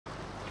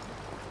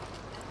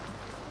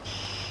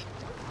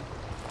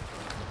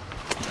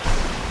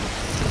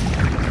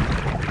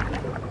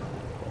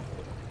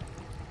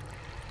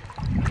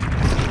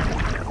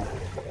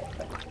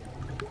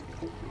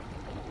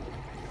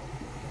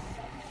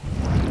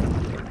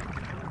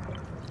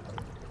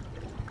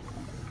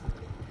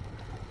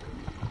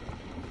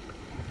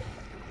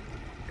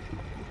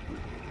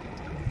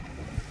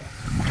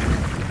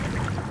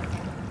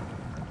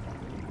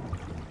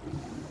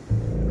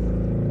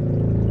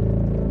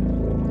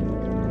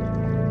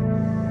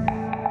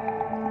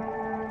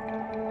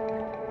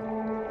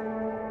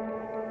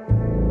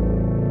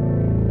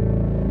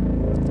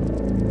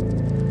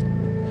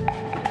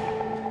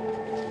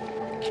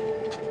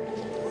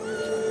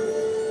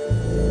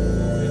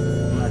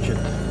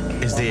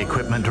the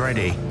equipment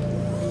ready?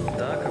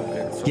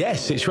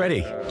 Yes, it's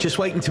ready. Just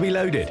waiting to be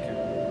loaded.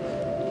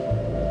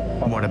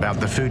 What about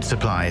the food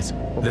supplies?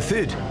 The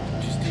food?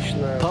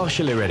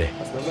 Partially ready.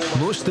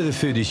 Most of the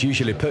food is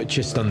usually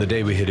purchased on the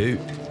day we head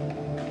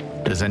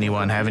out. Does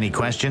anyone have any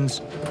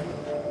questions?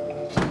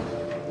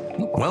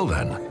 Well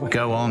then.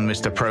 Go on,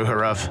 Mr.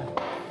 Prohorov.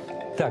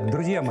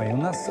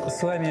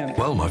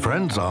 Well, my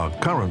friends, our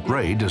current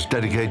raid is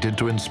dedicated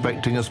to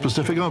inspecting a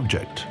specific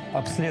object.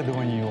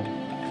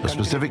 A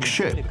specific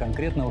ship.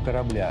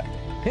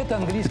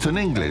 It's an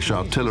English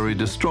artillery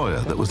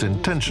destroyer that was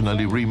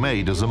intentionally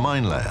remade as a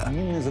mine layer.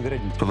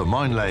 For the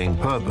mine-laying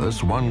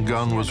purpose, one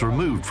gun was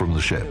removed from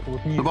the ship,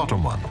 the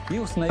bottom one,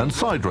 and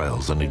side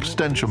rails and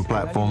extension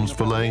platforms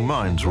for laying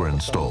mines were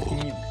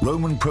installed.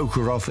 Roman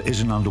Prokhorov is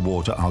an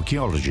underwater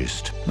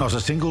archaeologist. Not a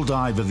single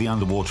dive of the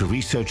Underwater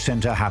Research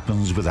Center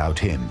happens without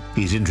him.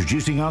 He's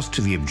introducing us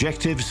to the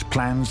objectives,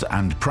 plans,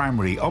 and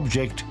primary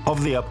object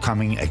of the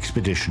upcoming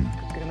expedition.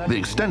 The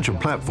extension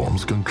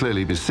platforms can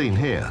clearly be seen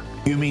here.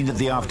 You mean that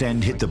the aft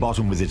end hit the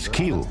bottom with its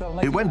keel?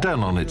 It went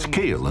down on its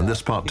keel and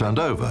this part turned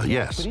over,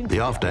 yes. The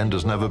aft end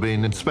has never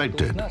been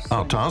inspected.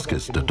 Our task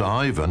is to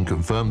dive and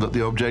confirm that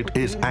the object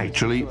is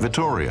actually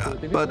Vittoria.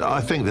 But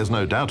I think there's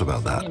no doubt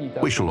about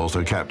that. We shall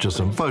also capture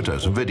some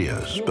photos and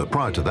videos, but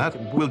prior to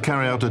that, we'll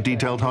carry out a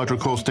detailed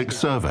hydrocaustic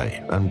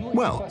survey. And,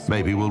 well,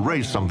 maybe we'll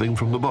raise something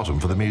from the bottom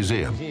for the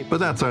museum. But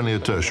that's only a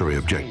tertiary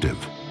objective.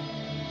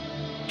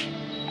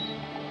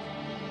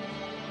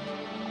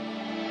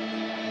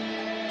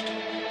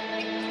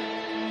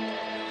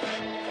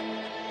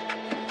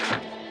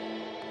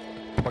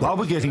 While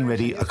we're getting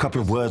ready, a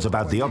couple of words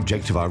about the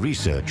object of our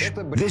research.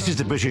 This is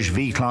the British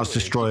V-class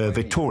destroyer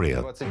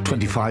Vittoria.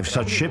 25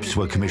 such ships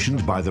were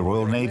commissioned by the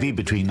Royal Navy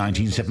between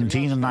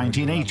 1917 and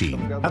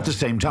 1918. At the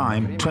same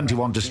time,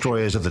 21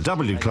 destroyers of the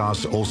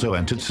W-class also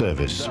entered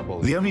service.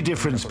 The only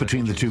difference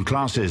between the two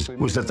classes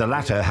was that the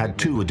latter had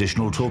 2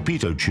 additional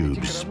torpedo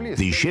tubes.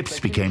 These ships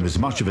became as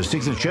much of a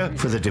signature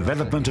for the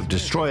development of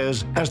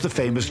destroyers as the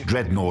famous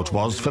dreadnought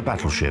was for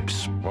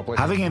battleships.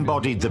 Having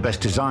embodied the best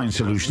design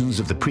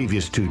solutions of the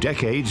previous 2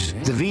 decades,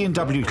 the V and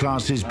W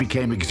classes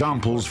became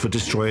examples for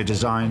destroyer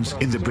designs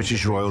in the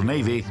British Royal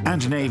Navy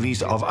and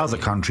navies of other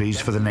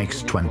countries for the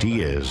next 20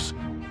 years.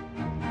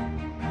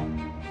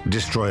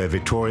 Destroyer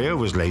Vittoria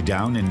was laid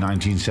down in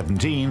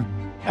 1917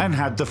 and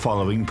had the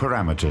following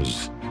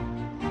parameters.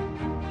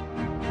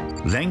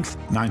 Length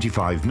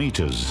 95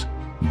 meters,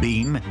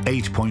 beam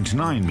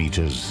 8.9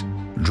 meters,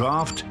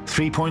 draft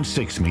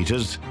 3.6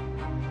 meters,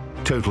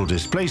 total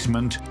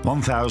displacement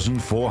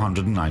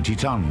 1,490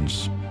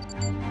 tons.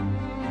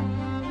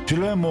 To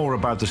learn more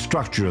about the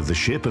structure of the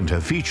ship and her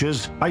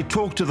features, I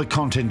talked to the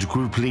content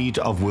group lead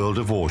of World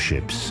of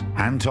Warships,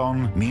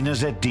 Anton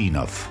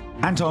Minazetdinov.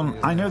 Anton,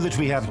 I know that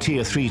we have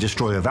Tier 3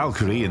 destroyer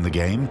Valkyrie in the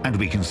game, and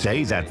we can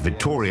say that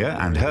Vittoria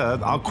and her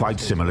are quite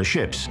similar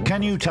ships.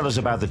 Can you tell us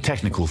about the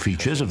technical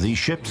features of these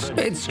ships?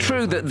 It's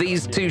true that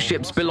these 2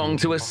 ships belong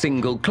to a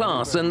single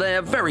class, and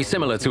they're very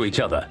similar to each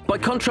other. By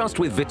contrast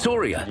with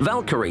Vittoria,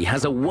 Valkyrie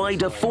has a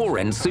wider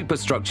fore-end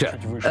superstructure,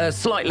 a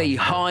slightly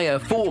higher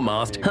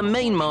foremast, her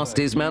main mast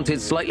is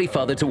mounted slightly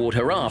farther toward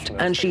her aft,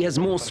 and she has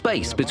more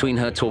space between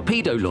her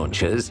torpedo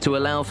launchers to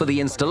allow for the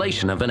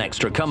installation of an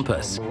extra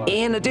compass.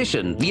 In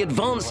addition, the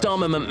advanced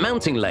armament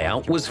mounting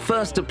layout was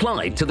first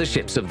applied to the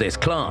ships of this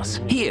class.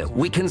 Here,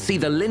 we can see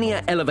the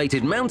linear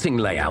elevated mounting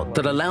layout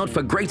that allowed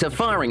for greater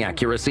firing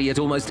accuracy at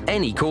almost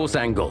any course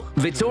angle.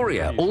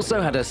 Vittoria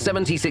also had a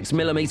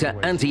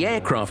 76mm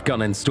anti-aircraft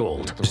gun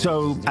installed.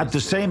 So, at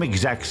the same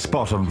exact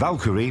spot on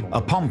Valkyrie,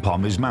 a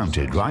pom-pom is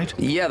mounted, right?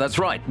 Yeah, that's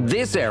right.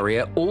 This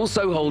area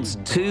also holds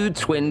 2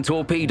 twin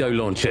torpedo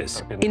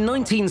launchers. In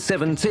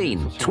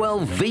 1917,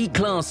 12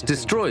 V-class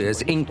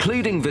destroyers,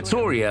 including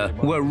Vittoria,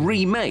 were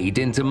remade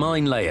into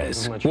mine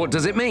layers. What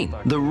does it mean?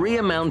 The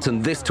rear mount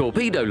and this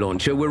torpedo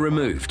launcher were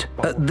removed.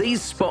 At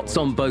these spots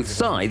on both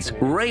sides,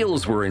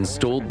 rails were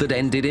installed that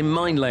ended in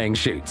mine-laying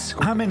chutes.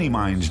 How many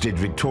mines did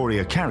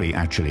Vittoria carry,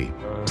 actually?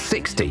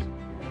 60.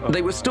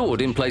 They were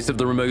stored in place of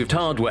the removed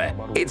hardware.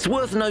 It's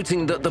worth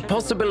noting that the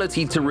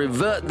possibility to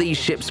revert these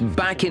ships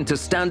back into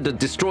standard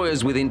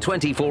destroyers within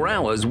 24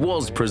 hours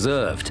was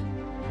preserved.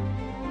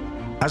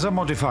 As a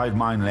modified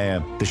mine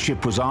layer, the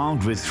ship was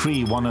armed with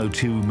 3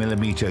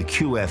 102mm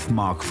QF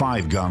Mark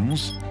V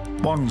guns,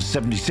 one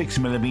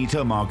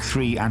 76mm Mark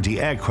III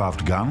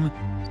anti-aircraft gun,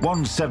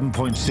 one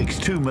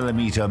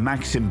 7.62mm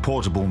Maxim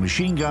portable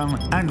machine gun,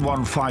 and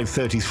one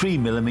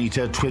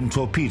 533mm twin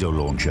torpedo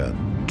launcher.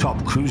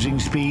 Top cruising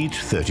speed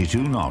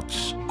 32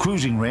 knots.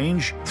 Cruising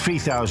range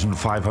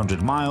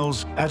 3,500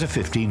 miles at a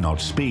 50-knot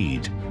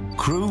speed.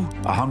 Crew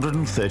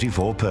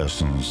 134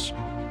 persons.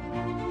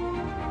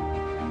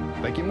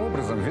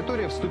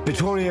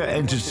 Vittoria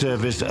entered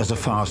service as a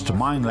fast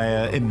mine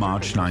layer in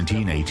March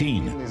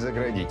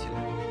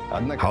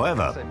 1918.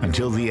 However,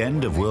 until the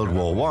end of World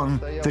War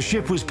I, the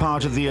ship was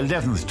part of the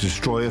 11th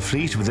destroyer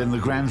fleet within the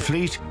Grand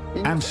Fleet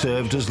and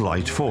served as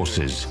light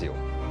forces.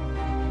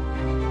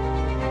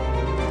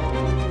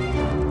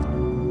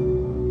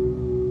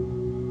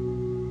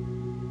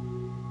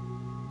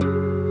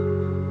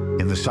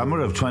 In the summer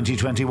of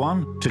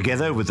 2021,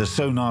 together with the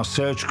sonar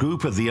search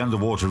group of the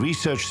Underwater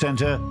Research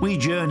Center, we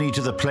journeyed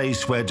to the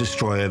place where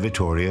destroyer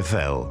Vittoria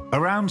fell.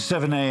 Around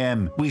 7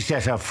 a.m., we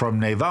set off from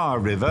Naval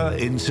River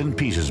in St.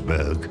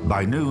 Petersburg.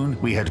 By noon,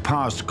 we had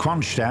passed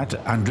Kronstadt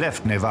and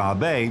left Naval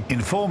Bay,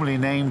 informally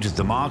named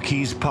the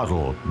Marquis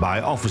Puddle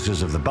by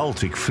officers of the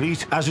Baltic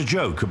Fleet as a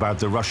joke about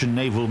the Russian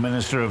naval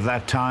minister of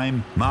that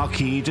time,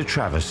 Marquis de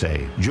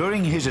Traversay.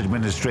 During his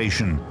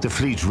administration, the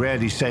fleet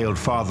rarely sailed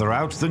farther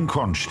out than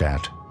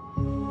Kronstadt.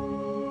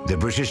 The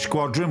British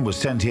squadron was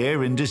sent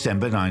here in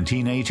December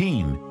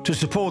 1918 to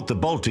support the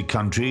Baltic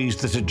countries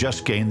that had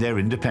just gained their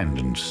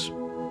independence.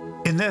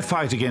 In their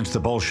fight against the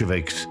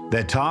Bolsheviks,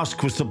 their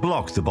task was to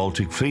block the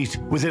Baltic fleet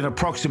within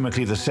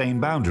approximately the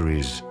same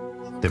boundaries.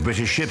 The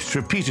British ships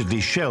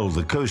repeatedly shelled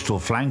the coastal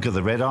flank of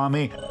the Red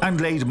Army and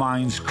laid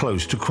mines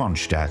close to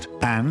Kronstadt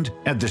and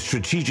at the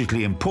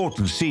strategically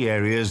important sea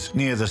areas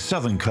near the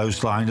southern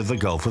coastline of the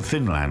Gulf of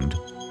Finland.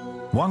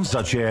 One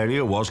such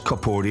area was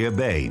Koporia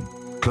Bay,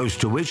 close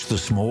to which the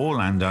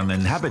small and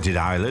uninhabited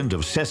island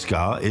of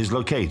Sesgar is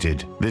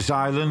located. This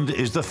island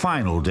is the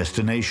final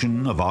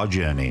destination of our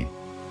journey.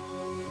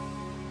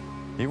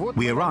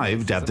 We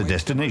arrived at the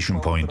destination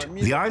point.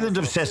 The island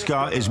of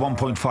Sesgar is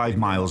 1.5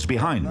 miles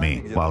behind me,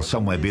 while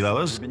somewhere below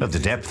us, at the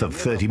depth of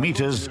 30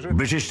 meters,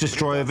 British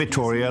destroyer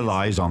Vittoria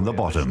lies on the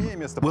bottom.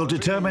 We'll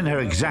determine her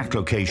exact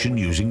location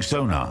using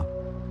sonar.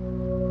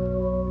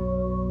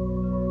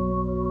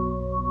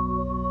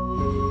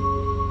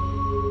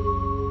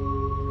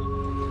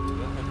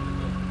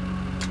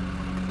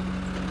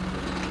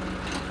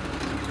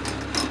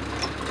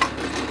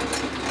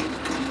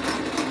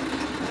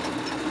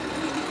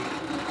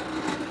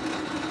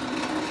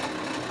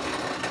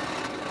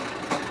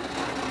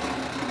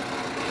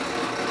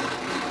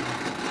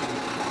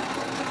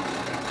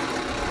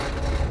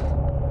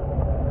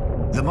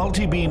 The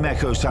multi-beam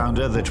echo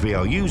sounder that we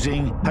are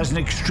using has an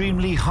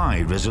extremely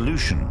high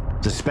resolution.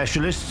 The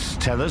specialists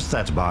tell us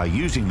that by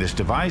using this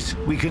device,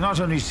 we can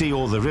not only see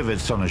all the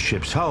rivets on a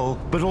ship's hull,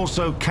 but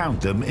also count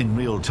them in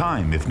real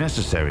time if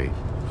necessary.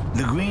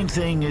 The green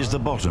thing is the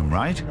bottom,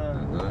 right?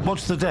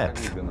 What's the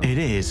depth? It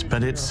is,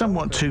 but it's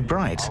somewhat too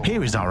bright.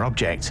 Here is our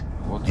object.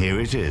 Here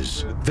it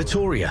is.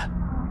 Vittoria.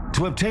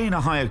 To obtain a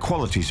higher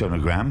quality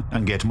sonogram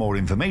and get more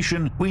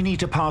information, we need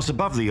to pass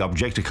above the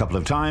object a couple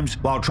of times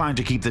while trying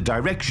to keep the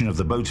direction of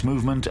the boat's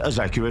movement as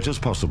accurate as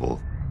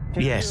possible.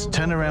 Yes,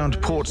 turn around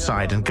port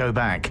side and go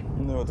back.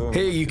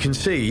 Here you can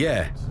see,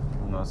 yeah.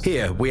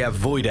 Here we have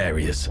void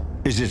areas.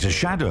 Is it a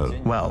shadow?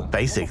 Well,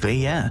 basically,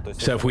 yeah.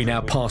 So if we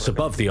now pass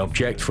above the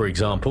object, for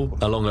example,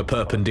 along a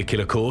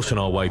perpendicular course on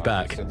our way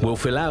back, we'll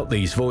fill out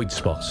these void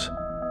spots.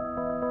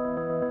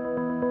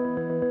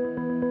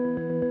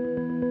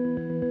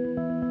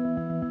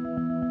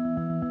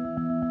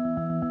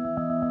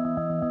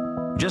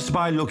 Just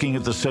by looking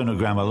at the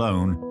sonogram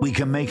alone, we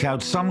can make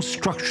out some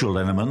structural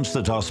elements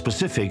that are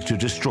specific to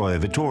destroyer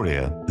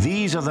Vittoria.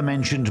 These are the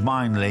mentioned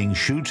mine-laying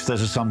chutes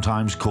that are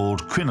sometimes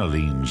called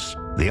crinolines.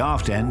 The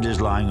aft end is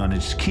lying on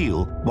its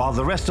keel, while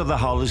the rest of the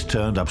hull is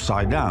turned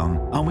upside down,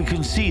 and we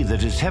can see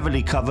that it's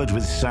heavily covered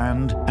with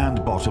sand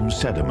and bottom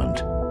sediment.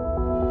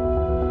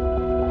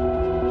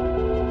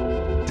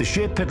 The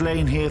ship had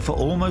lain here for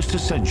almost a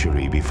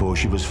century before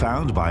she was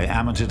found by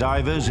amateur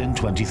divers in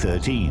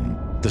 2013.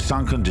 The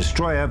sunken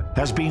destroyer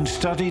has been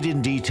studied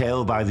in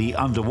detail by the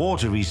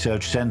Underwater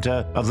Research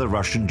Center of the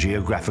Russian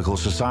Geographical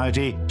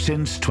Society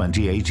since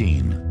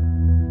 2018.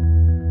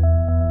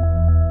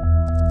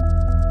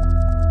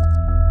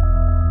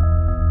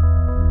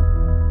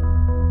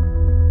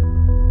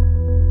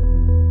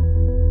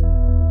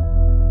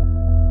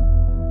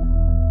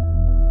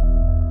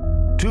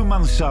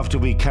 Months after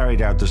we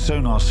carried out the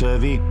sonar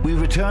survey, we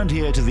returned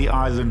here to the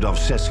island of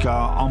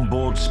Sesgar on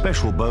board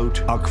special boat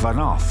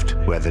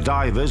Akvanaft, where the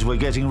divers were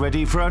getting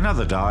ready for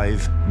another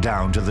dive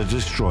down to the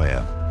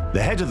destroyer.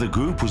 The head of the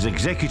group was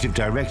Executive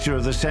Director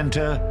of the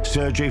Center,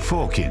 Sergei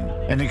Forkin,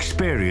 an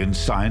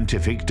experienced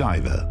scientific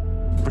diver.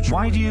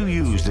 Why do you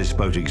use this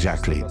boat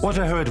exactly? What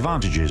are her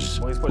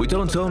advantages? We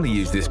don't only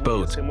use this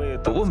boat,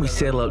 but when we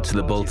sail out to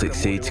the Baltic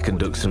Sea to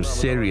conduct some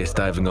serious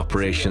diving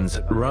operations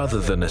rather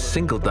than a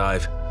single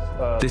dive,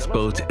 this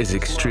boat is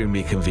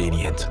extremely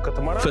convenient.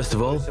 First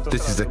of all,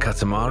 this is a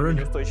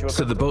catamaran,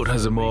 so the boat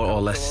has a more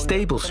or less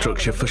stable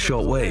structure for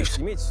short waves.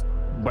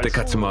 The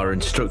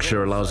catamaran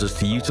structure allows us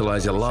to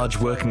utilize a large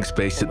working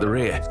space at the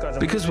rear.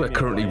 Because we're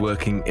currently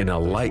working in a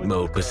light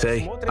mode per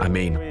se, I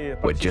mean,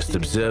 we're just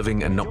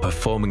observing and not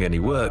performing any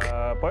work,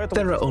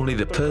 there are only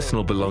the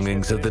personal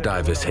belongings of the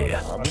divers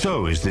here.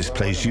 So is this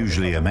place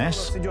usually a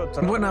mess?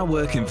 When our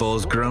work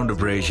involves ground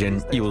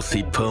abrasion, you will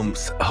see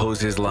pumps,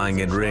 hoses lying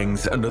in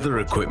rings and other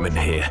equipment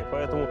here.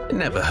 It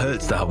never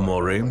hurts to have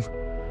more room.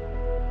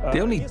 The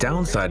only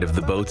downside of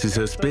the boat is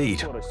her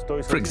speed.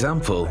 For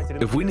example,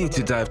 if we need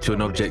to dive to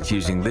an object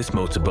using this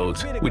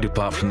motorboat, we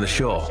depart from the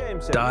shore,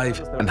 dive,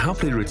 and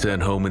happily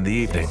return home in the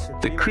evening.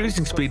 The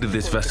cruising speed of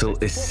this vessel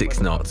is 6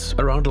 knots,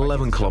 around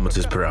 11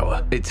 kilometers per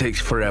hour. It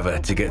takes forever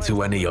to get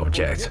to any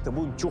object.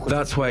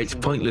 That's why it's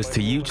pointless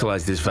to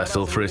utilize this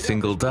vessel for a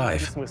single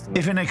dive.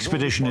 If an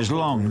expedition is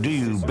long, do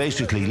you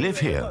basically live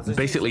here?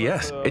 Basically,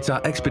 yes. It's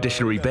our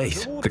expeditionary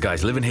base. The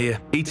guys live in here,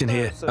 eat in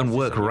here, and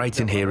work right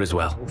in here as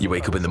well. You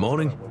wake up in the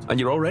morning, and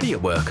you're already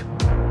at work.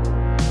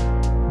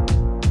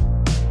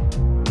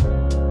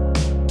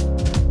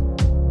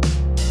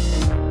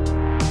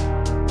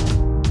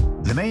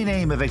 The main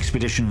aim of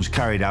expeditions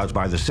carried out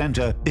by the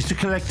Centre is to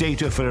collect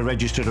data for a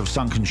register of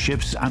sunken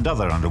ships and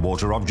other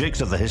underwater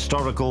objects of the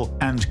historical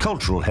and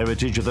cultural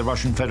heritage of the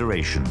Russian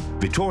Federation.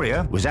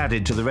 Vittoria was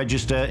added to the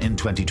register in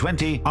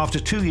 2020 after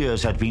 2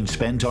 years had been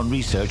spent on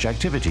research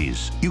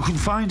activities. You can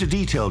find a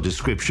detailed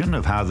description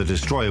of how the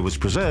destroyer was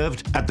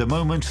preserved at the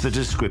moment the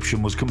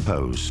description was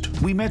composed.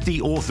 We met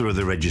the author of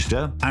the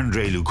register,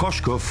 Andrei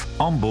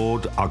Lukoshkov, on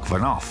board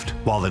Akvanaft.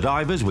 While the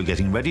divers were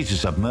getting ready to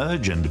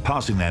submerge and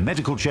passing their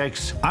medical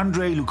checks,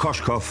 Andrei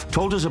Lukoshkov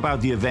told us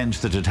about the events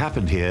that had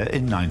happened here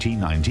in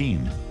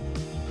 1919.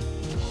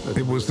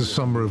 It was the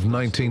summer of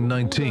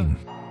 1919.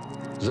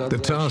 The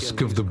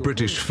task of the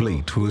British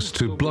fleet was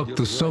to block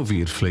the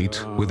Soviet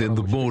fleet within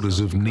the borders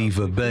of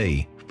Neva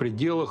Bay.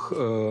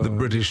 The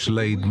British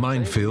laid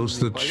minefields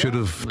that should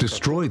have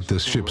destroyed the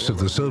ships of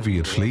the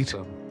Soviet fleet.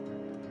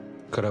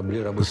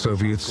 The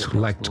Soviets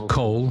lacked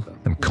coal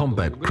and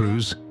combat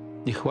crews.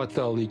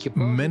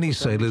 Many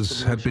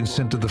sailors had been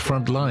sent to the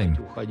front line.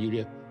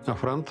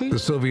 The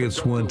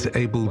Soviets weren't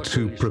able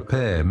to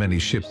prepare many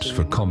ships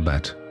for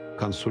combat.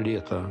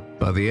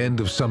 By the end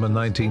of summer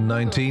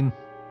 1919,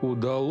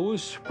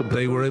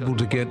 they were able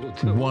to get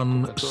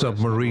 1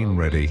 submarine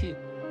ready.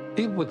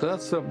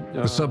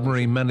 The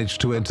submarine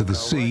managed to enter the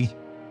sea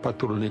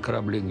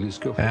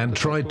and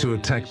tried to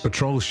attack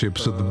patrol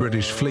ships of the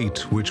British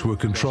fleet, which were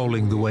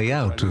controlling the way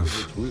out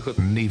of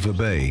Neva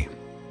Bay.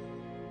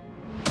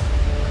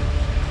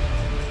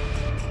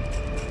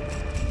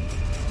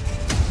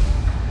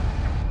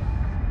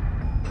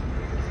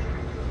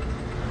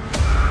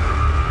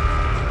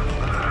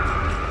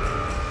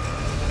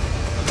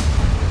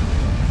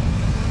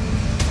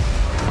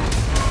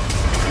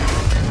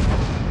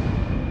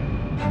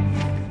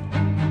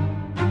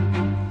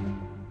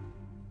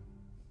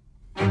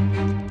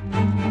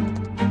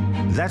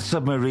 That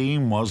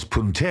submarine was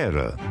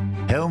Pantera,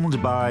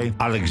 helmed by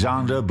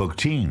Alexander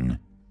Bukhtin,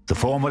 the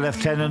former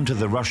lieutenant of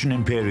the Russian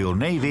Imperial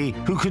Navy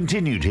who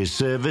continued his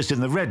service in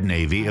the Red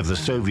Navy of the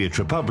Soviet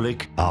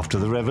Republic after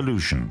the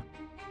revolution.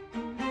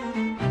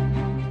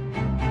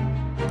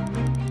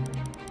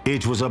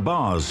 It was a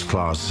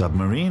Bars-class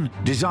submarine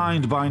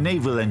designed by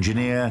naval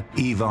engineer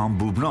Ivan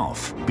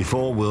Bubnov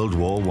before World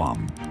War I.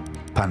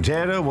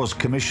 Pantera was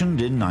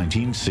commissioned in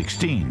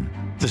 1916.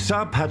 The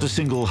sub had a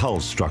single hull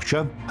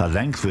structure. Her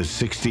length was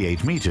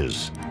 68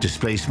 meters.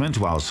 Displacement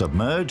while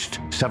submerged,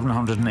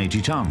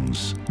 780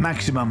 tons.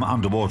 Maximum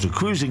underwater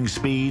cruising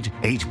speed,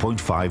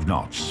 8.5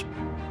 knots.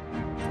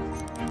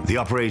 The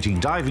operating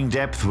diving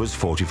depth was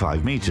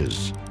 45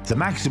 meters. The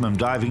maximum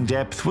diving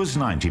depth was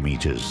 90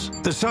 meters.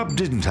 The sub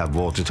didn't have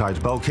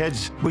watertight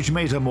bulkheads, which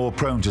made her more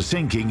prone to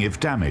sinking if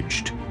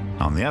damaged.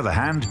 On the other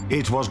hand,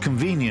 it was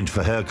convenient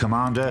for her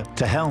commander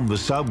to helm the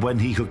sub when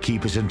he could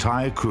keep his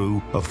entire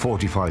crew of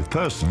 45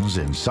 persons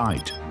in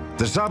sight.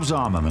 The sub's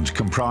armament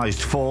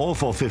comprised 4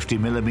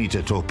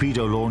 450mm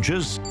torpedo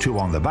launchers, 2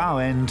 on the bow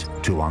end,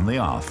 2 on the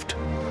aft.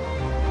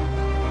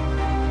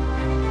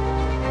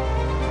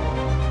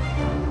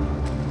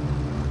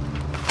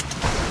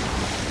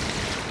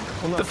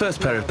 The first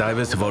pair of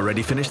divers have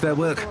already finished their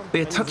work.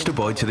 They attached a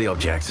buoy to the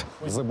object.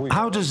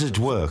 How does it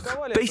work?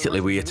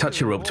 Basically, we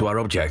attach a rope to our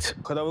object.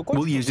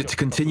 We'll use it to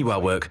continue our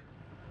work.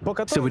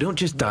 So we don't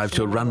just dive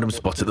to a random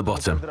spot at the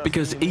bottom,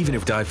 because even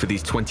if we dive for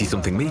these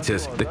 20-something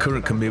meters, the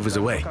current can move us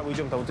away.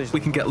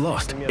 We can get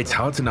lost. It's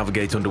hard to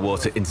navigate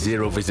underwater in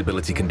zero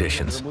visibility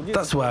conditions.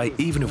 That's why,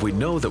 even if we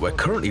know that we're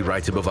currently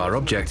right above our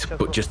object,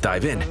 but just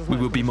dive in, we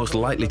would be most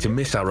likely to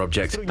miss our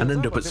object and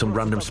end up at some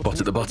random spot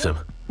at the bottom.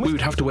 We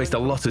would have to waste a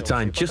lot of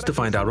time just to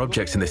find our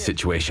objects in this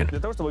situation.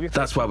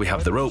 That's why we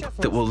have the rope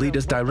that will lead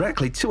us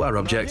directly to our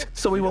object,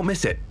 so we won't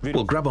miss it.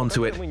 We'll grab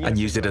onto it and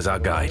use it as our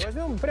guide.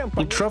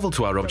 We'll travel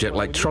to our object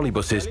like trolley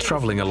buses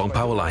traveling along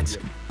power lines.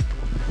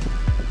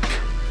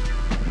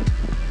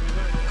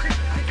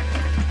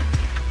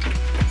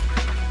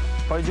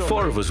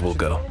 Four of us will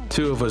go.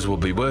 2 of us will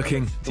be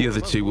working, the other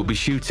 2 will be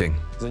shooting.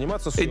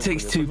 It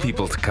takes 2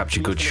 people to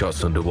capture good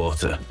shots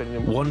underwater.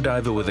 1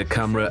 diver with a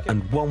camera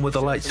and 1 with a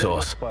light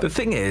source. The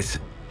thing is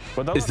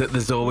that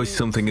there's always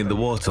something in the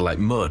water like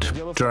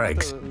mud,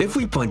 dregs. If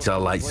we point our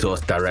light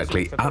source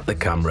directly at the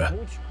camera,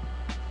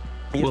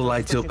 We'll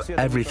light up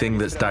everything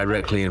that's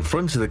directly in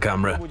front of the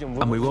camera,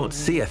 and we won't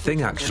see a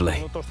thing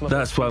actually.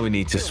 That's why we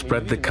need to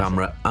spread the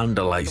camera and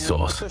a light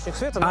source.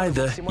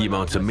 Either you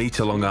mount a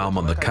meter-long arm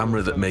on the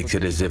camera that makes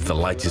it as if the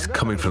light is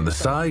coming from the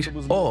side,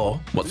 or,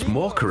 what's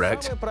more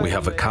correct, we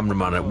have a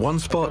cameraman at one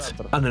spot,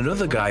 and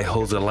another guy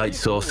holds a light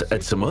source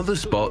at some other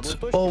spot,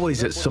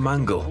 always at some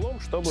angle.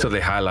 So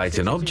they highlight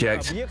an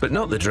object, but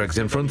not the dregs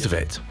in front of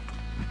it.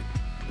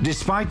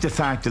 Despite the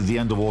fact that the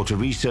Underwater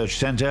Research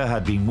Centre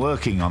had been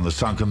working on the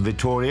sunken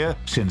Vittoria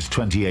since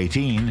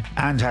 2018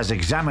 and has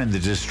examined the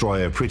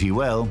destroyer pretty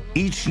well,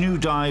 each new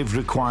dive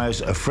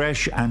requires a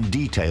fresh and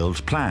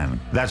detailed plan.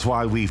 That's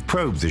why we've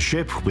probed the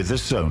ship with a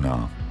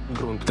sonar.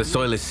 The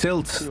soil is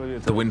silt,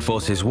 the wind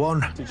force is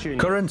 1,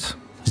 current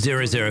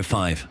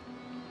 005.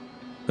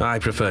 I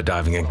prefer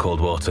diving in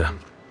cold water.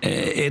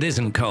 It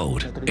isn't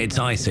cold, it's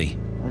icy.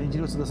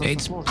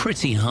 It's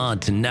pretty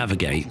hard to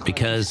navigate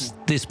because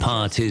this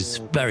part is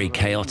very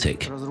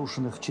chaotic.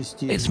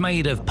 It's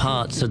made of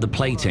parts of the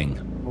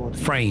plating,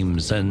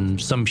 frames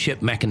and some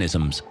ship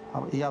mechanisms.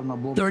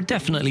 There are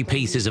definitely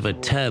pieces of a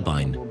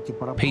turbine,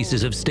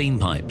 pieces of steam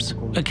pipes,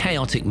 a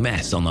chaotic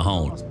mess on the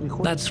whole.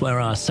 That's where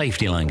our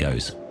safety line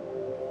goes.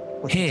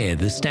 Here,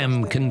 the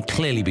stem can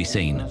clearly be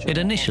seen. It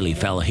initially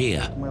fell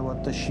here.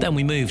 Then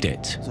we moved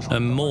it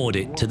and moored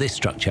it to this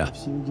structure.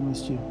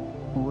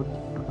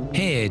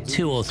 Here,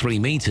 2 or 3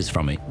 meters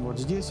from it,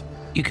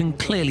 you can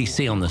clearly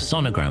see on the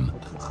sonogram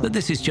that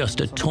this is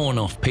just a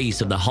torn-off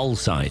piece of the hull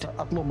side.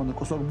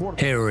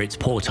 Here are its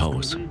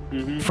portholes,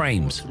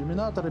 frames.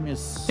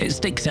 It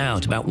sticks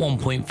out about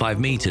 1.5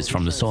 meters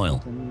from the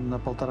soil.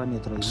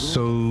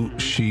 So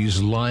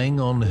she's lying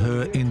on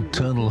her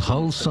internal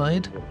hull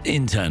side?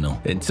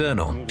 Internal.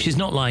 Internal? She's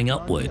not lying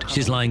upward,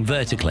 she's lying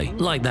vertically,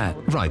 like that.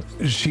 Right,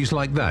 she's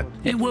like that.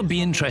 It would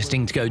be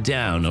interesting to go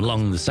down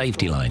along the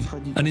safety line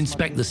and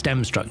inspect the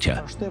stem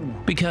structure,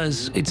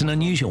 because it's an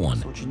unusual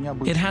one.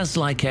 It has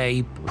like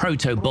a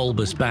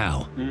proto-bulbous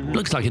bow,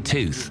 looks like a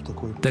tooth.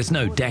 There's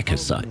no deck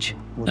as such.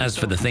 As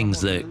for the things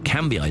that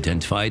can be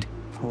identified,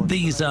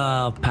 these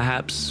are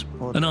perhaps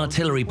an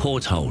artillery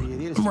porthole,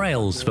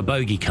 rails for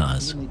bogey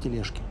cars.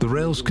 The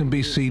rails can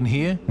be seen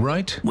here,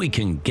 right? We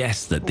can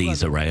guess that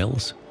these are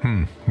rails.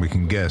 We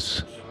can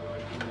guess.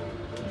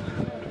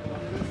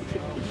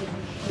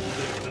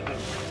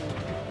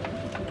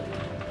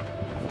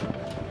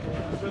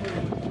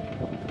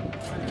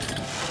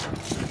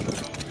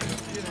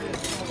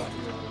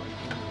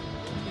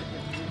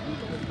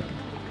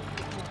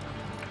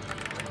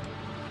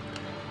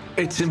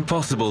 It's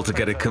impossible to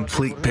get a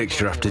complete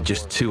picture after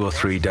just 2 or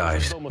 3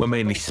 dives. We're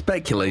mainly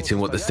speculating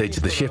what the state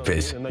of the ship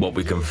is, what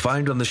we can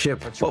find on the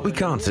ship, what we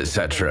can't,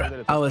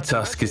 etc. Our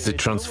task is to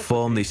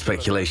transform these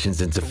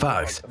speculations into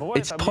facts.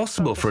 It's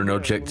possible for an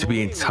object to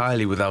be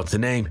entirely without a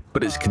name,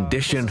 but its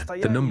condition,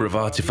 the number of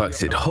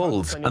artifacts it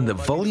holds, and the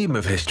volume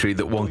of history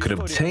that one can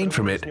obtain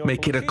from it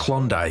make it a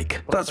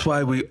Klondike. That's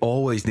why we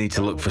always need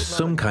to look for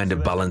some kind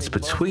of balance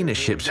between a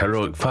ship's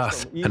heroic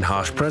past and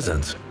harsh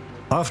present.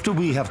 After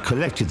we have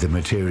collected the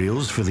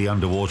materials for the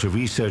Underwater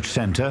Research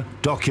Centre,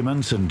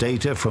 documents and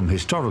data from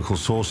historical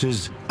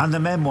sources, and the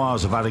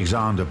memoirs of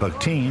Alexander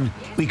Bakhtin,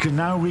 we can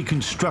now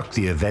reconstruct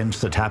the events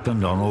that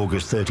happened on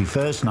August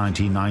 31st,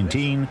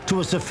 1919,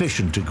 to a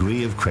sufficient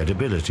degree of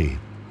credibility.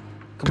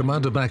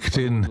 Commander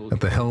Bakhtin,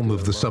 at the helm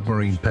of the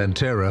submarine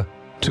Pantera,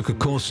 took a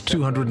course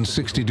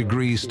 260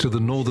 degrees to the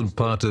northern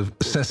part of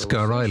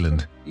Seskar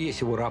Island.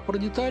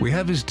 We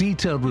have his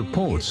detailed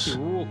reports,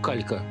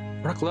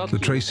 the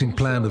tracing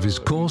plan of his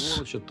course,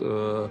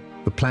 the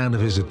plan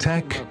of his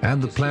attack,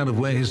 and the plan of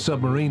where his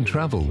submarine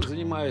traveled.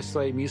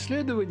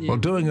 While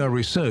doing our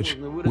research,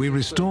 we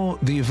restore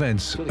the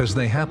events as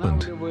they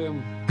happened,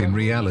 in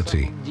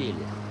reality.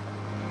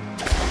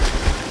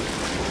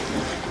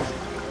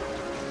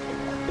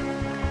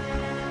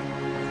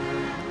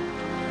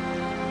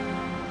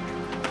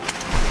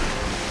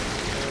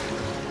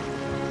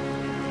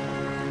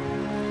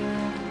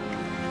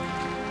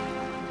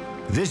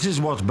 This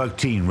is what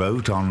Bakhtin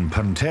wrote on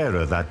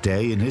Pantera that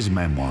day in his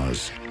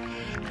memoirs.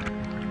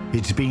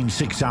 It's been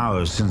 6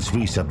 hours since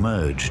we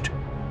submerged.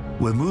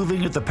 We're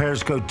moving at the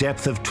periscope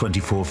depth of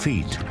 24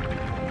 feet.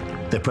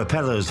 The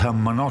propellers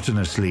hum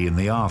monotonously in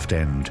the aft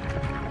end.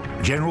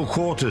 General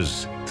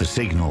quarters, the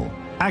signal.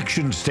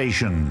 Action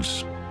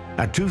stations.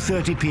 At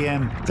 2:30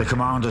 p.m., the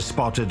commander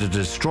spotted a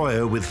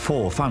destroyer with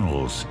 4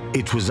 funnels.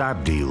 It was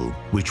Abdil,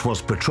 which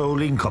was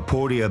patrolling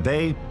Koporia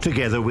Bay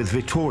together with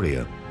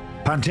Vittoria.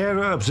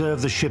 Pantera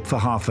observed the ship for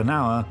half an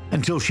hour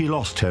until she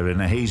lost her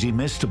in a hazy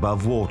mist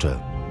above water.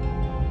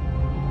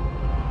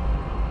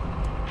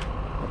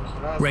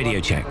 Radio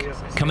check.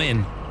 Come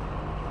in.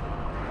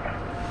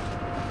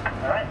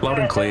 Loud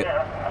and clear.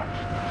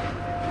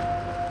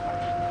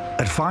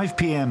 At 5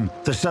 p.m.,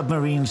 the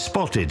submarine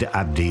spotted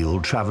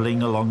Abdil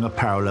traveling along a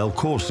parallel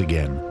course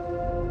again.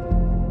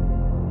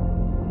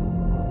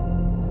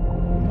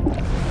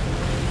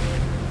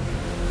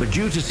 But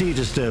due to sea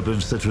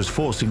disturbance that was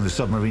forcing the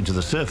submarine to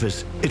the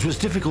surface, it was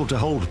difficult to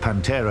hold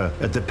Pantera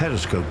at the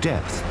periscope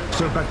depth.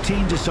 So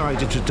Bakhtin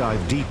decided to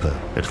dive deeper.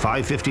 At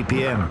 5:50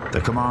 p.m., the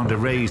commander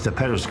raised the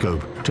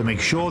periscope to make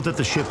sure that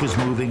the ship was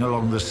moving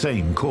along the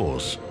same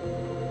course.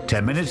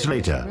 10 minutes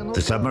later,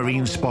 the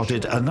submarine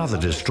spotted another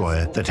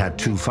destroyer that had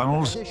 2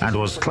 funnels and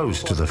was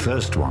close to the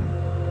first one.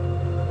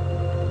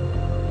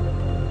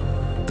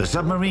 The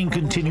submarine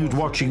continued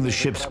watching the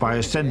ships by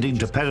ascending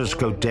to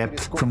periscope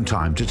depth from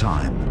time to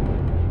time.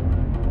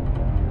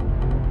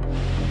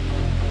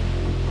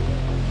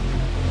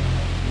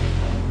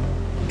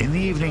 In the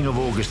evening of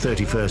August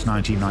 31st,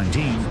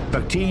 1919,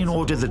 Bakhtin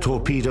ordered the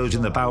torpedoes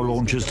in the bow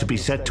launchers to be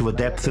set to a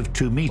depth of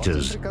 2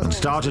 meters and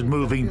started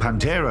moving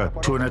Pantera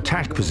to an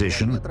attack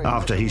position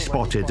after he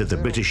spotted that the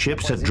British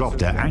ships had dropped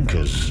their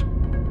anchors.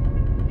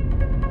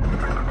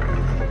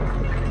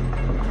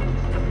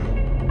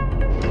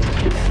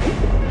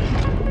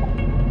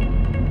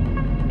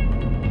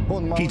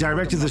 He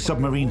directed the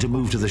submarine to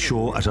move to the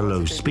shore at a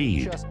low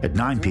speed. At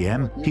 9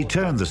 p.m., he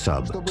turned the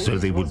sub so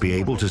they would be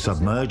able to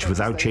submerge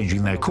without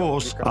changing their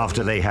course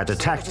after they had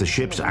attacked the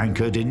ships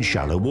anchored in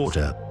shallow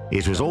water.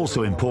 It was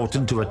also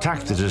important to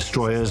attack the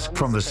destroyers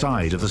from the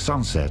side of the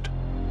sunset.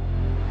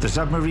 The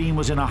submarine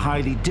was in a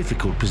highly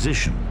difficult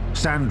position.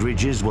 Sand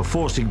ridges were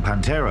forcing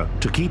Pantera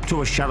to keep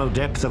to a shallow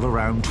depth of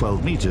around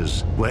 12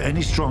 meters, where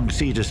any strong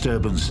sea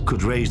disturbance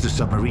could raise the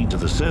submarine to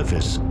the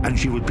surface, and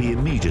she would be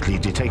immediately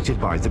detected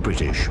by the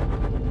British.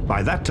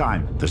 By that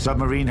time, the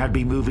submarine had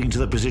been moving to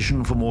the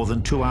position for more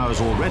than 2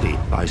 hours already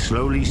by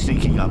slowly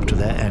sneaking up to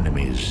their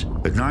enemies.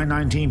 At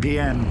 9:19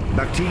 p.m.,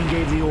 Bakhtin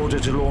gave the order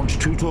to launch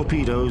 2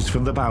 torpedoes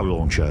from the bow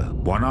launcher,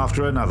 one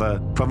after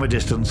another, from a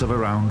distance of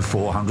around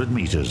 400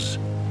 meters.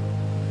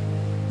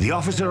 The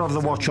officer of the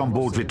watch on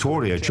board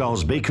Vittoria,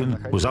 Charles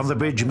Bacon, was on the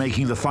bridge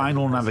making the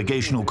final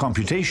navigational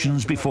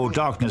computations before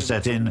darkness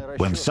set in,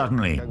 when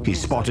suddenly he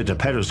spotted a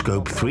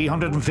periscope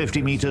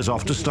 350 meters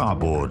off to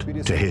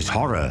starboard. To his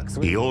horror,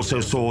 he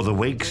also saw the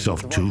wakes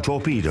of 2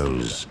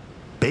 torpedoes.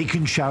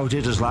 Bacon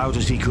shouted as loud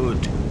as he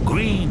could,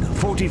 "Green,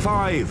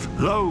 45,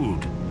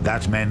 load!"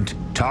 That meant,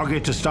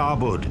 target to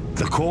starboard,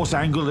 the course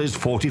angle is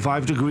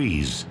 45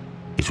 degrees.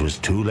 It was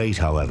too late,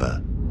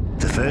 however.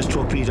 The first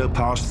torpedo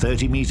passed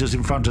 30 meters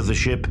in front of the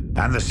ship,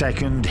 and the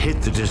second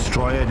hit the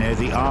destroyer near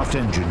the aft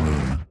engine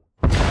room.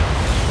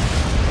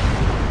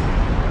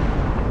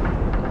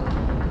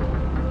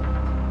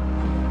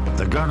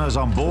 The gunners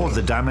on board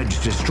the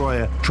damaged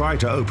destroyer tried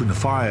to open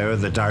fire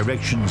in the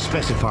direction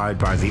specified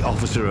by the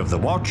officer of the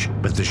watch,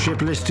 but the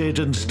ship listed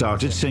and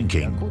started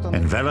sinking,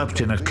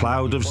 enveloped in a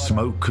cloud of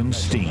smoke and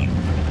steam.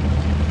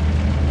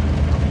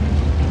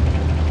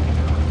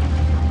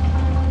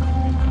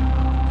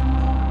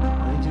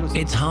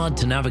 It's hard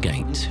to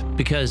navigate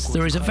because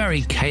there is a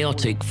very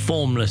chaotic,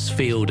 formless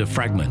field of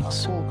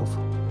fragments.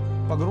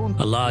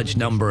 A large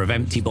number of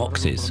empty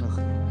boxes,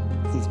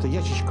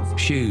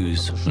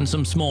 shoes, and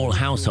some small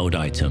household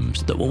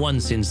items that were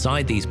once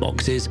inside these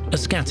boxes are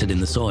scattered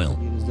in the soil.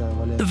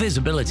 The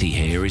visibility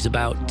here is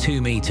about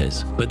 2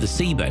 meters, but the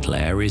seabed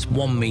layer is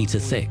 1 meter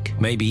thick,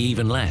 maybe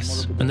even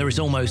less, and there is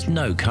almost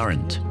no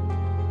current.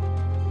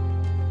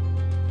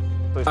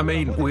 I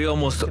mean, we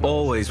almost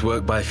always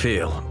work by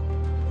feel.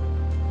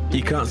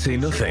 You can't see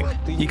nothing.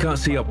 You can't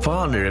see your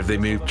partner if they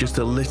move just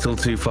a little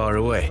too far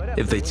away.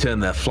 If they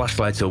turn their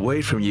flashlight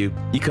away from you,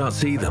 you can't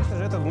see them.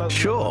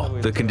 Sure,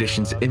 the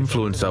conditions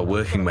influence our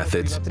working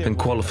methods and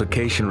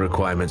qualification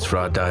requirements for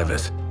our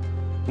divers,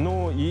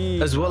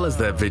 as well as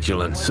their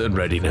vigilance and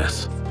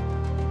readiness.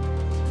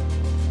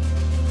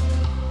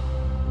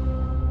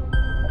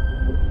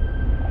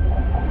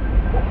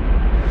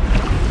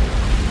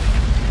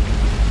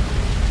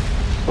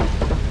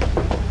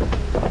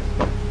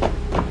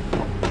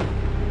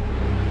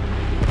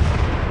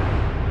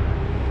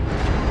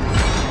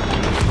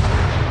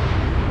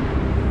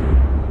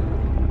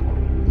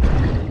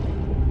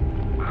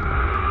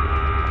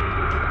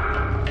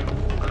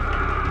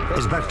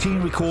 As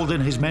Bakhtin recalled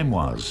in his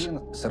memoirs,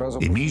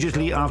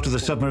 immediately after the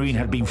submarine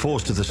had been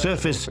forced to the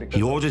surface,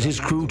 he ordered his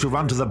crew to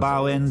run to the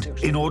bow end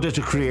in order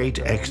to create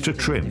extra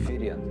trim.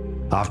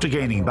 After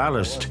gaining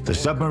ballast, the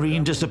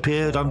submarine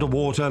disappeared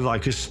underwater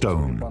like a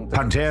stone.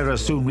 Pantera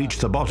soon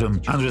reached the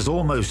bottom and was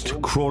almost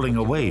crawling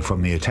away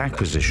from the attack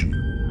position.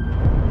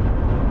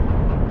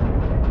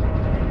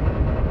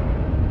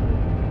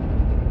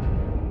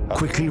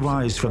 Quickly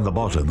rise from the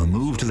bottom and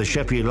move to the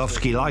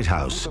Shepyelovsky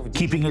lighthouse,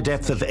 keeping a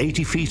depth of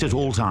 80 feet at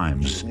all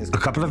times. A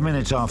couple of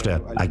minutes after,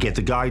 I get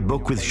the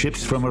guidebook with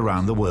ships from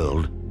around the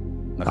world.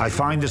 I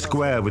find the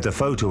square with the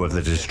photo of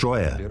the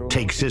destroyer,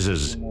 take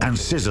scissors, and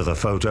scissor the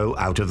photo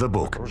out of the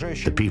book.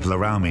 The people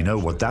around me know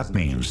what that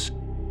means.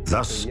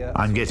 Thus,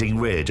 I'm getting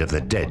rid of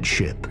the dead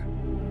ship.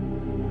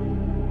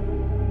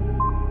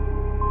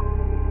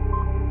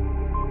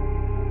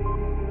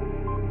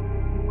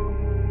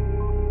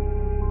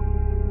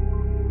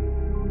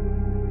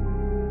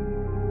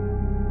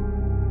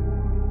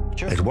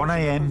 At 1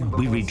 a.m.,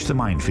 we reached the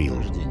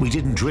minefield. We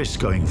didn't risk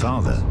going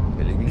farther.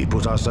 We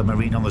put our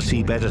submarine on the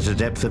seabed at a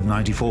depth of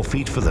 94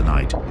 feet for the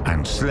night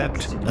and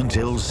slept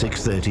until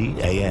 6:30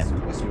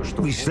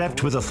 a.m. We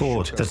slept with the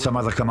thought that some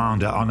other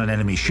commander on an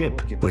enemy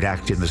ship would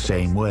act in the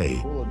same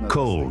way,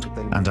 cold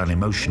and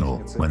unemotional,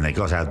 when they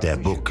got out their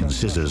book and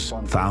scissors,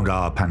 found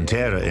our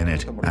Pantera in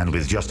it, and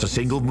with just a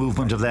single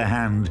movement of their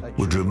hand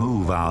would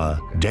remove our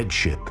dead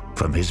ship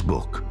from his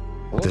book.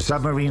 The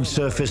submarine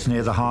surfaced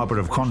near the harbor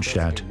of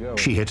Kronstadt.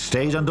 She had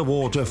stayed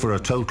underwater for a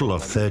total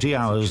of 30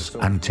 hours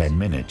and 10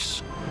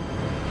 minutes.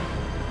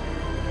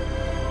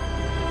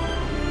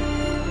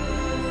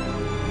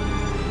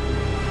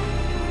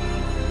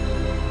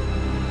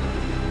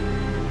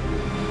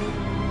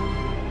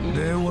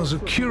 There was a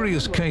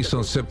curious case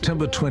on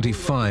September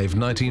 25,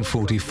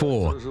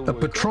 1944. A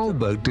patrol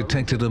boat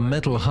detected a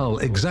metal hull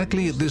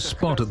exactly at this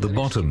spot at the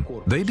bottom.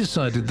 They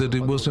decided that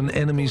it was an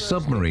enemy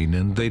submarine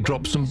and they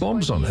dropped some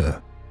bombs on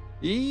her.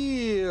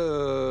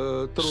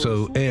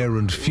 So air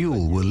and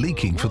fuel were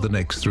leaking for the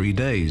next 3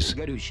 days.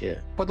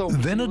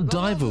 Then a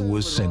diver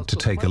was sent to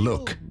take a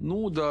look.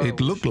 It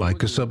looked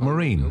like a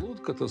submarine,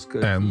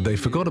 and they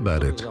forgot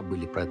about it.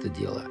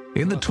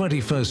 In the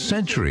 21st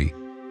century,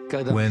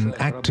 when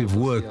active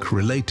work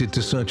related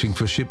to searching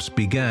for ships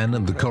began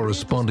and the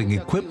corresponding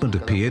equipment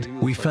appeared,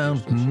 we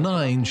found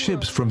 9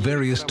 ships from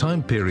various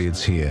time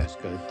periods here.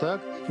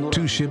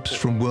 2 ships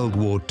from World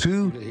War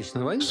II,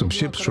 some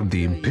ships from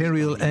the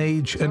Imperial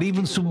Age, and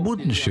even some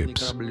wooden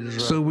ships.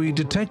 So we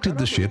detected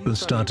the ship and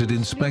started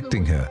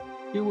inspecting her.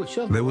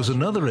 There was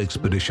another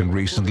expedition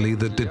recently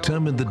that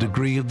determined the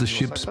degree of the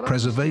ship's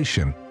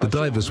preservation. The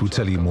divers will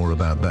tell you more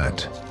about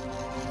that.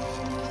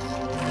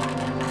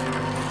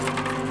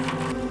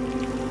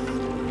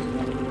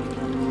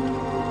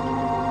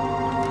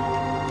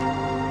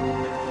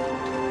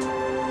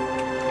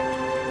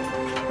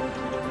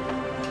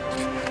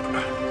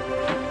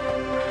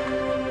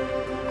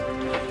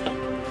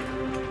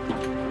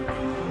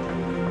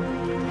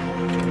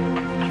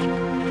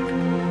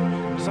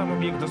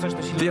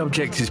 The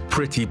object is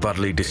pretty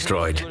badly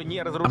destroyed.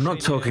 I'm not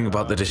talking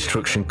about the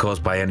destruction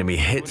caused by enemy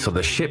hits or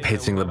the ship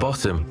hitting the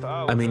bottom.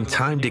 I mean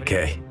time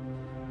decay.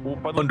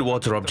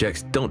 Underwater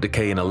objects don't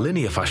decay in a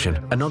linear fashion.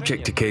 An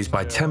object decays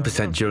by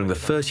 10% during the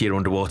first year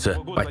underwater,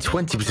 by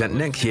 20%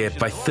 next year,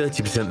 by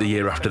 30% the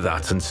year after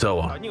that, and so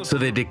on. So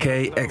they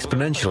decay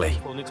exponentially.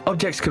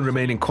 Objects can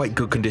remain in quite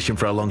good condition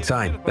for a long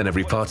time, then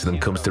every part of them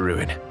comes to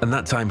ruin. And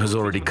that time has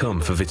already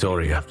come for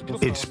Vittoria.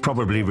 It's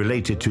probably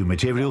related to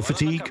material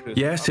fatigue?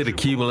 Yes, it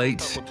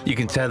accumulates. You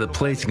can tear the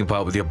plating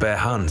apart with your bare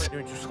hands.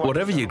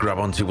 Whatever you grab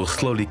onto will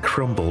slowly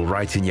crumble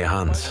right in your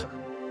hands.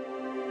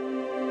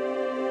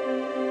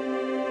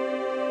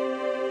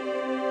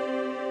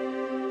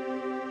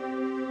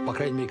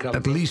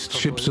 At least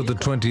ships of the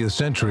 20th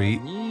century,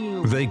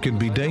 they can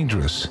be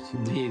dangerous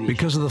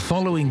because of the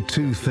following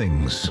 2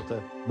 things.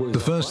 The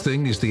first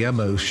thing is the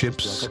ammo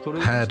ships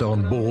had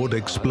on board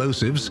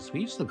explosives.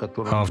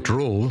 After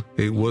all,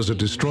 it was a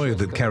destroyer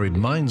that carried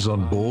mines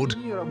on board.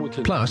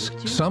 Plus,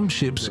 some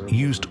ships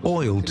used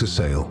oil to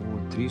sail.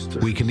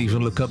 We can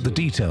even look up the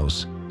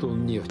details.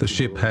 The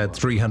ship had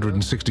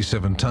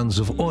 367 tons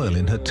of oil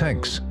in her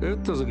tanks.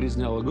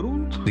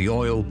 The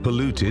oil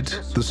polluted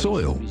the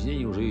soil.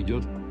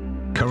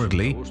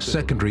 Currently,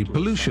 secondary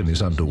pollution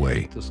is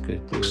underway.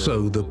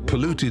 So the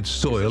polluted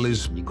soil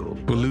is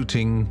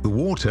polluting the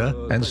water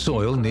and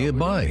soil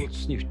nearby.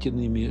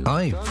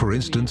 I, for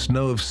instance,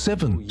 know of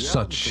 7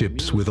 such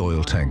ships with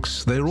oil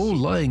tanks. They're all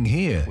lying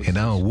here in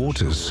our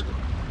waters.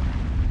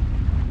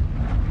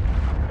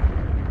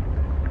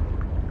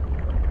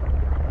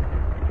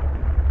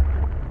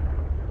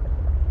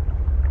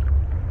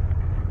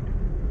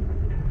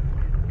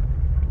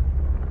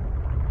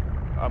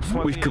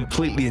 We've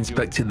completely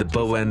inspected the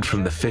bow end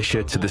from the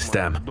fissure to the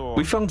stem.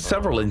 We found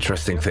several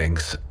interesting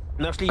things.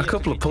 A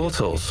couple of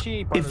portholes.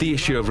 If the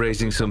issue of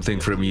raising something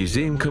for a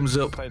museum comes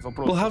up,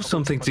 we'll have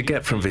something to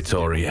get from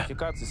Vittoria.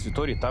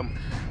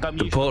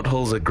 The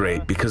portholes are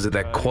great because of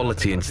their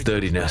quality and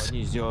sturdiness.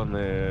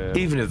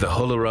 Even if the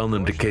hull around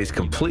them decays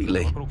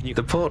completely,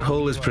 the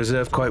porthole is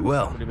preserved quite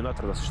well.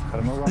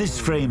 This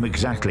frame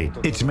exactly.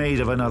 It's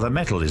made of another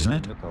metal, isn't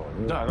it?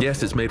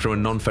 Yes, it's made from a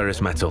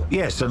non-ferrous metal.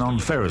 Yes, a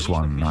non-ferrous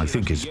one. I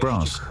think it's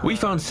brass. We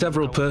found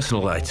several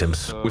personal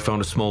items. We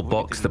found a small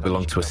box that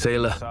belonged to a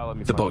sailor.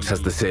 The box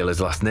has the sailor's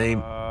last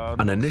name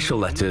and initial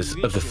letters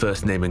of the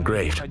first name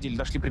engraved.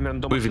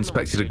 We've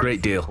inspected a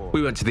great deal.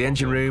 We went to the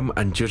engine room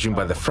and, judging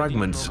by the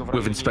fragments,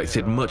 we've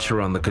inspected much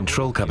around the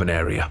control cabin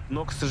area.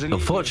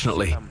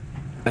 Unfortunately,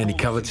 any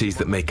cavities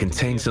that may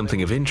contain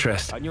something of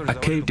interest are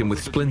caved in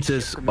with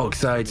splinters,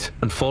 oxides,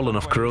 and fallen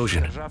off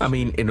corrosion. I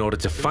mean, in order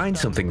to find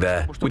something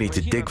there, we need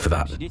to dig for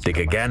that. Dig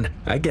again,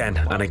 again,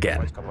 and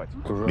again.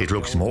 It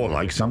looks more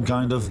like some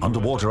kind of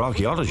underwater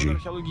archaeology.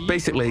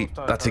 Basically,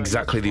 that's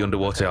exactly the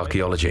underwater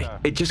archaeology.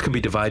 It just can be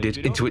divided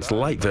into its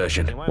light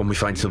version when we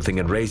find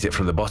something and raise it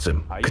from the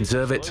bottom,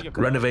 conserve it,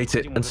 renovate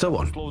it, and so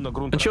on.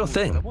 And sure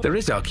thing, there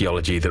is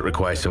archaeology that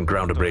requires some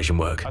ground abrasion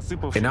work.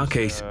 In our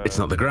case, it's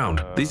not the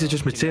ground. These are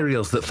just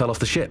materials that fell off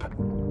the ship.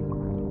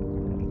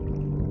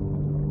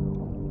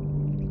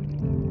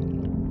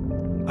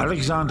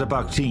 Alexander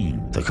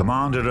Bakhtin, the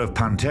commander of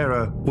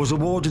Pantera, was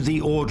awarded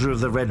the Order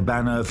of the Red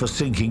Banner for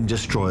sinking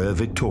destroyer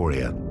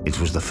Vittoria. It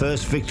was the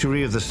first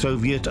victory of the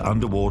Soviet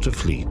underwater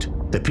fleet.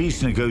 The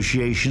peace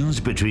negotiations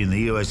between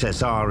the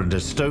USSR and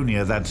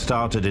Estonia that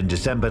started in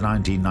December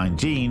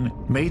 1919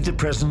 made the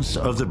presence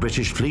of the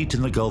British fleet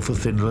in the Gulf of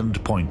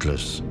Finland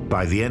pointless.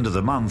 By the end of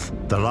the month,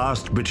 the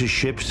last British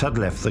ships had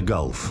left the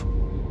Gulf.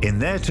 In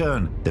their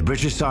turn, the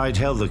British side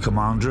held the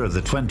commander of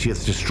the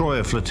 20th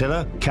Destroyer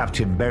Flotilla,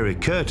 Captain Berry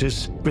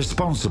Curtis,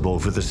 responsible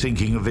for the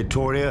sinking of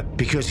Vittoria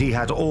because he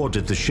had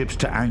ordered the ships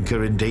to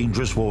anchor in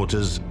dangerous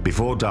waters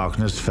before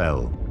darkness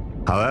fell.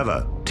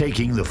 However,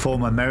 taking the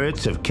former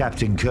merits of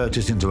Captain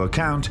Curtis into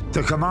account,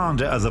 the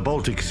commander of the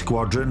Baltic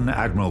Squadron,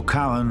 Admiral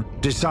Cowan,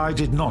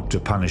 decided not to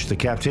punish the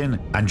captain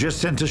and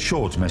just sent a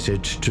short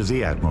message to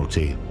the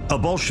Admiralty. A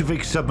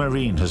Bolshevik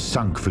submarine has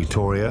sunk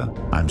Vittoria.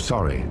 I'm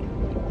sorry.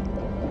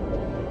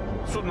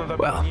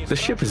 Well, the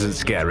ship isn't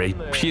scary,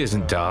 she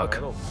isn't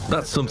dark.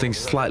 That's something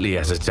slightly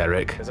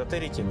esoteric.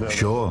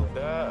 Sure.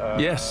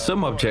 Yes,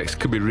 some objects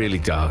could be really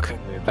dark.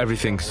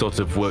 Everything sort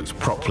of works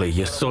properly,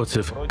 you're sort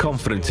of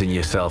confident in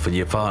yourself and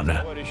your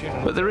partner.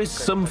 But there is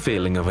some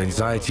feeling of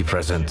anxiety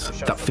present,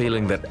 that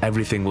feeling that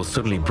everything will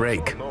suddenly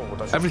break.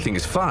 Everything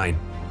is fine,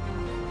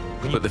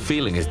 but the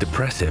feeling is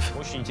depressive.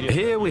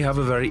 Here we have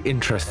a very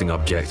interesting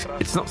object.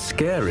 It's not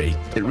scary,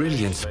 it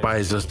really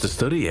inspires us to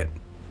study it.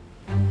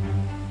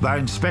 By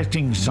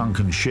inspecting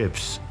sunken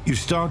ships, you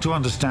start to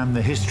understand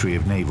the history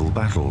of naval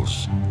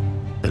battles.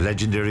 The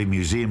legendary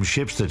museum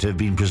ships that have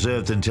been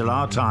preserved until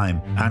our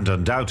time and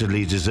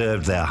undoubtedly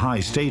deserved their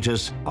high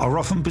status are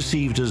often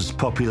perceived as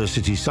popular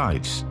city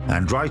sites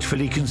and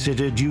rightfully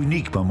considered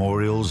unique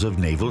memorials of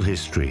naval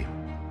history.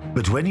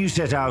 But when you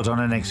set out on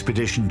an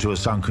expedition to a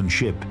sunken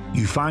ship,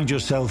 you find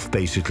yourself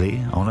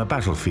basically on a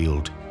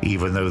battlefield,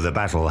 even though the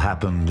battle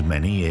happened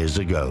many years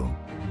ago.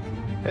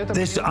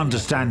 This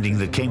understanding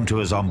that came to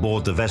us on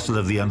board the vessel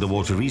of the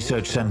Underwater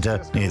Research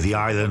Center near the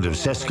island of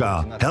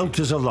Seskar helped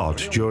us a lot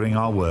during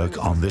our work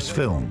on this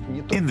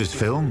film. In this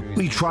film,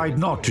 we tried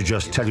not to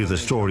just tell you the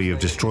story of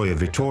destroyer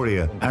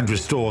Vittoria and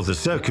restore the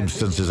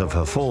circumstances of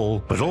her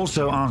fall, but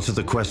also answer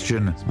the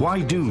question, why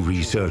do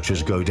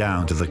researchers go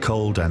down to the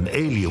cold and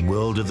alien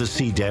world of the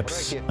sea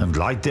depths and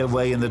light their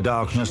way in the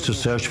darkness to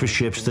search for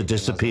ships that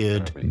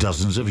disappeared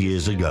dozens of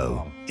years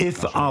ago?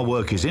 If our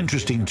work is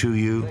interesting to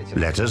you,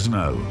 let us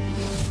know.